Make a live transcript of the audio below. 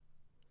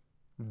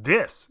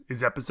This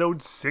is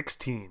episode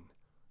 16,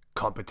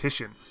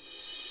 Competition.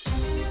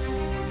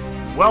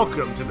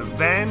 Welcome to the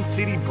Van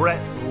City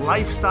Brett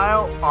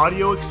Lifestyle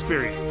Audio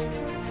Experience.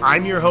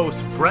 I'm your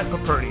host, Brett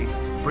Paperny,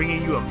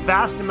 bringing you a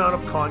vast amount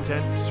of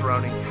content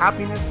surrounding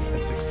happiness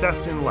and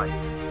success in life.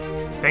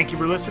 Thank you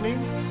for listening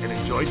and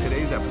enjoy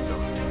today's episode.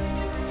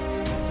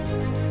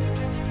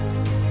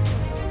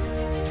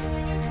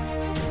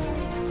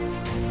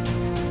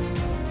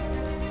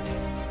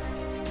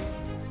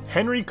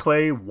 Henry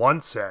Clay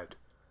once said,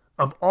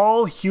 "Of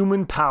all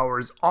human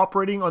powers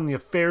operating on the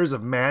affairs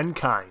of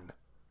mankind,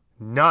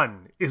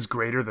 none is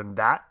greater than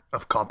that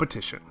of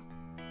competition."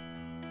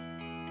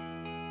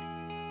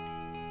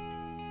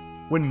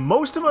 When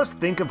most of us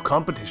think of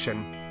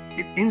competition,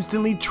 it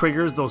instantly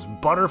triggers those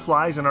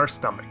butterflies in our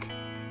stomach,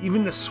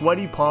 even the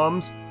sweaty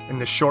palms and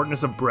the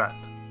shortness of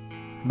breath.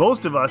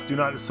 Most of us do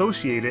not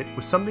associate it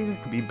with something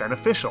that could be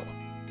beneficial.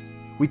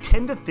 We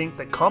tend to think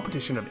that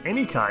competition of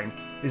any kind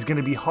is going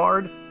to be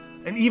hard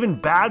and even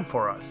bad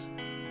for us.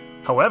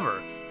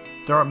 However,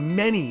 there are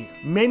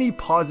many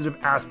positive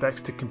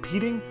aspects to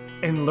competing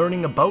and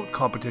learning about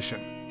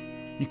competition.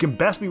 You can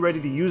best be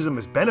ready to use them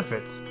as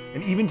benefits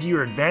and even to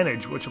your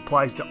advantage, which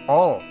applies to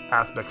all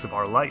aspects of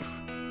our life.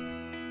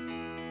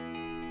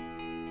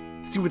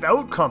 See,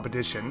 without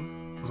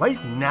competition,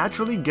 life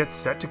naturally gets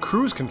set to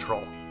cruise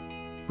control.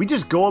 We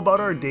just go about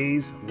our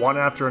days one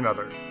after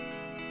another.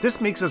 This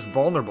makes us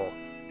vulnerable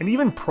and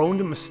even prone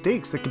to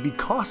mistakes that can be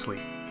costly.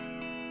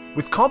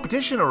 With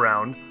competition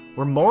around,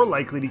 we're more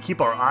likely to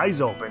keep our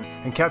eyes open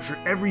and capture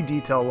every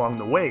detail along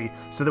the way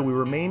so that we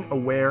remain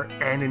aware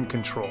and in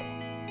control.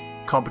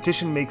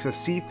 Competition makes us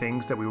see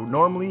things that we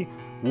normally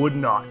would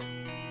not.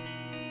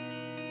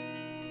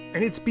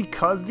 And it's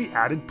because the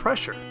added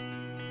pressure.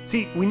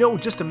 See, we know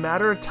just a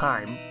matter of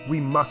time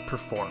we must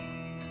perform.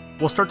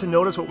 We'll start to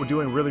notice what we're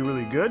doing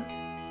really good,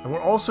 and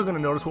we're also going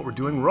to notice what we're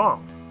doing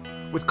wrong.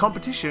 With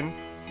competition,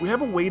 we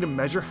have a way to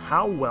measure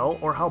how well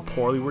or how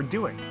poorly we're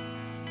doing.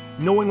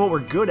 Knowing what we're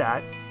good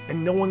at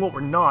and knowing what we're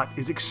not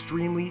is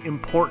extremely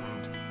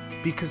important,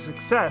 because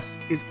success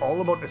is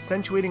all about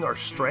accentuating our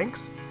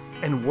strengths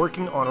and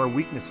working on our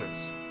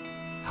weaknesses.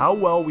 How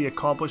well we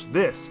accomplish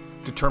this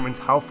determines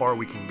how far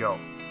we can go.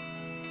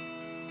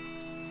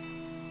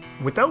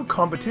 Without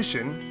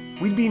competition,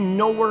 we'd be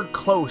nowhere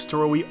close to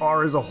where we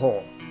are as a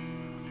whole.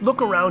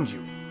 Look around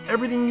you.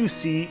 Everything you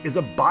see is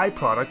a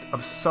byproduct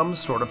of some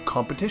sort of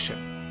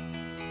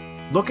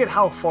competition. Look at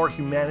how far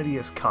humanity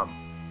has come.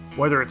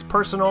 Whether it's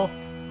personal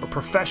or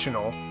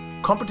professional,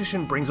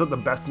 competition brings out the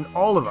best in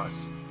all of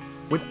us.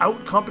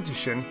 Without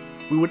competition,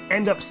 we would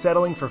end up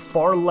settling for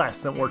far less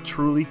than we're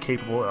truly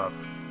capable of.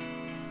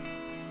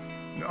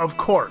 Of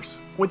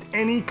course, with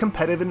any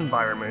competitive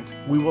environment,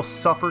 we will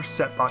suffer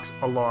setbacks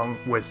along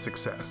with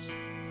success.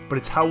 But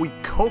it's how we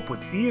cope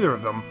with either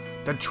of them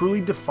that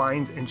truly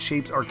defines and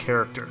shapes our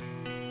character.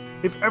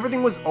 If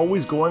everything was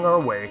always going our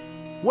way,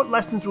 what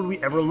lessons would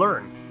we ever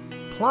learn?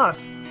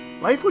 Plus,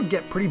 life would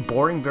get pretty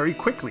boring very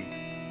quickly.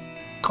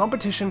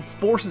 Competition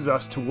forces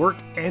us to work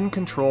and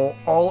control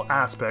all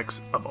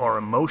aspects of our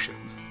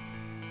emotions.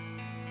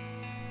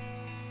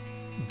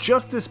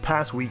 Just this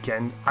past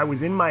weekend, I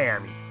was in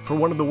Miami for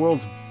one of the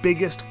world's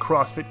biggest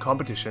CrossFit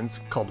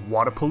competitions called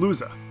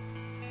Wodapalooza.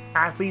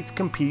 Athletes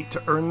compete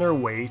to earn their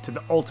way to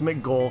the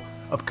ultimate goal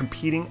of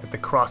competing at the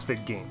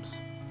CrossFit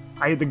Games.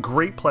 I had the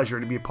great pleasure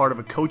to be a part of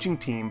a coaching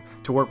team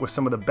to work with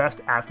some of the best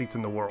athletes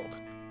in the world.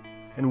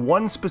 And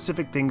one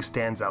specific thing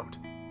stands out.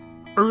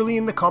 Early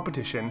in the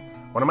competition,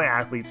 one of my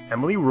athletes,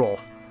 Emily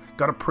Rolfe,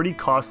 got a pretty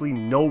costly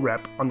no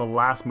rep on the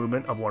last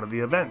movement of one of the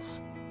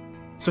events.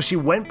 So she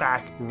went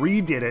back,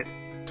 redid it,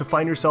 to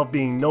find herself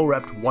being no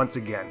repped once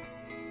again.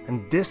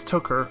 And this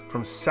took her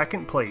from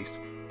second place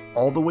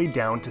all the way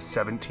down to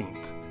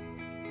 17th.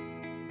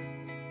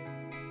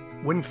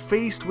 When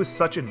faced with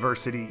such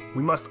adversity,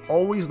 we must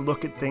always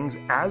look at things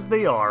as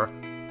they are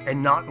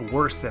and not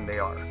worse than they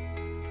are.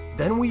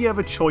 Then we have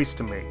a choice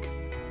to make.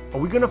 Are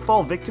we going to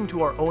fall victim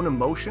to our own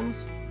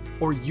emotions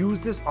or use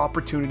this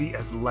opportunity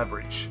as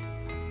leverage?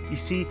 You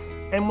see,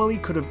 Emily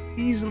could have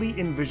easily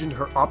envisioned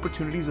her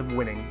opportunities of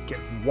winning get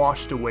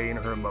washed away in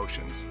her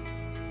emotions.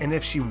 And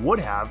if she would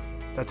have,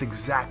 that's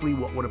exactly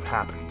what would have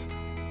happened.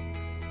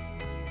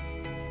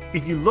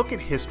 If you look at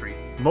history,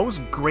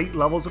 most great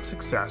levels of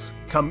success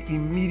come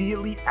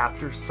immediately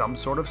after some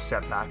sort of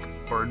setback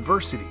or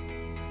adversity.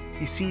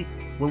 You see,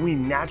 when we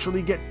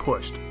naturally get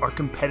pushed, our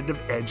competitive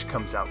edge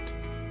comes out.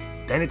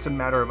 Then it's a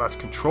matter of us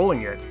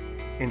controlling it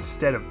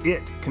instead of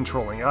it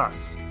controlling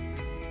us.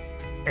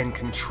 And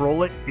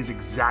control it is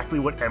exactly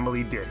what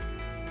Emily did.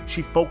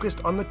 She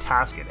focused on the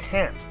task at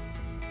hand,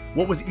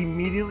 what was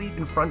immediately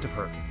in front of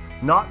her,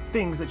 not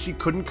things that she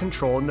couldn't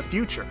control in the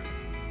future.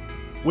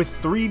 With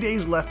 3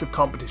 days left of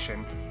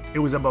competition, it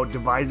was about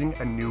devising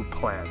a new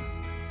plan.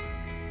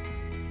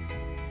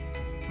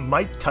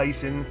 Mike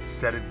Tyson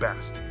said it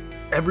best.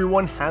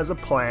 Everyone has a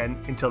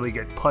plan until they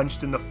get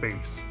punched in the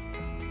face.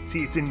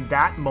 See, it's in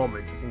that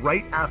moment,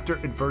 right after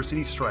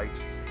adversity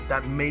strikes,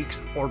 that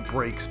makes or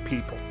breaks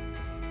people.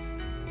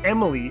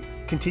 Emily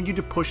continued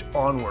to push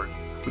onward,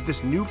 with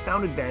this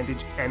newfound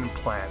advantage and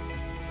plan.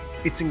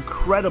 It's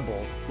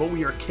incredible what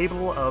we are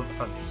capable of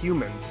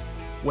humans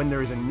when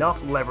there is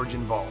enough leverage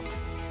involved.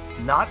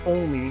 Not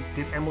only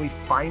did Emily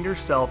find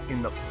herself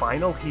in the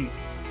final heat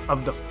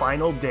of the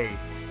final day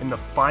in the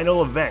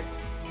final event,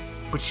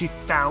 but she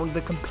found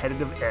the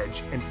competitive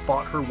edge and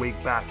fought her way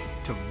back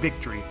to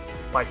victory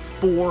by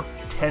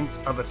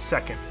 0.4 of a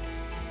second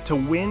to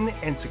win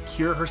and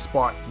secure her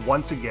spot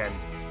once again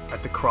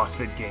at the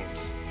CrossFit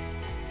Games.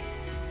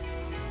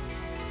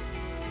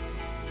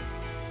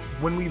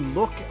 When we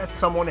look at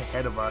someone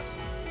ahead of us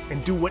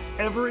and do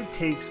whatever it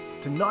takes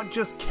to not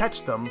just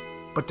catch them,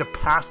 but to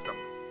pass them,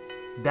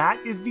 that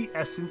is the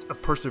essence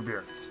of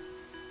perseverance.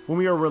 When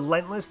we are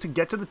relentless to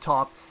get to the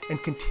top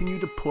and continue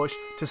to push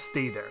to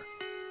stay there.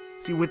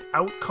 See,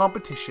 without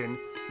competition,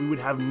 we would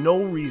have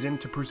no reason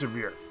to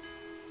persevere.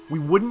 We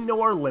wouldn't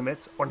know our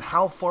limits on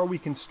how far we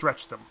can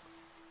stretch them.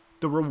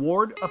 The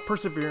reward of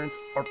perseverance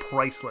are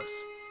priceless.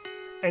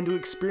 And to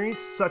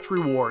experience such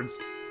rewards,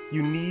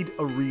 you need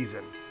a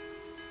reason.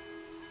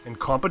 And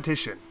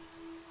competition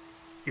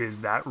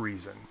is that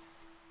reason.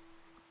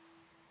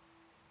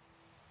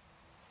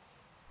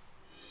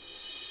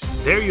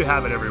 There you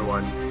have it,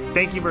 everyone.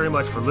 Thank you very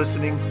much for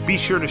listening. Be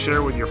sure to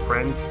share with your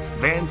friends,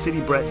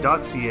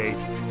 vancitybrett.ca,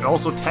 and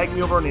also tag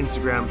me over on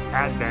Instagram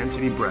at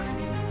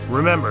vancitybrett.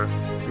 Remember,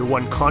 you're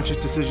one conscious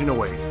decision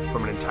away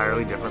from an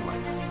entirely different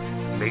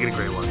life. Make it a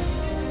great one.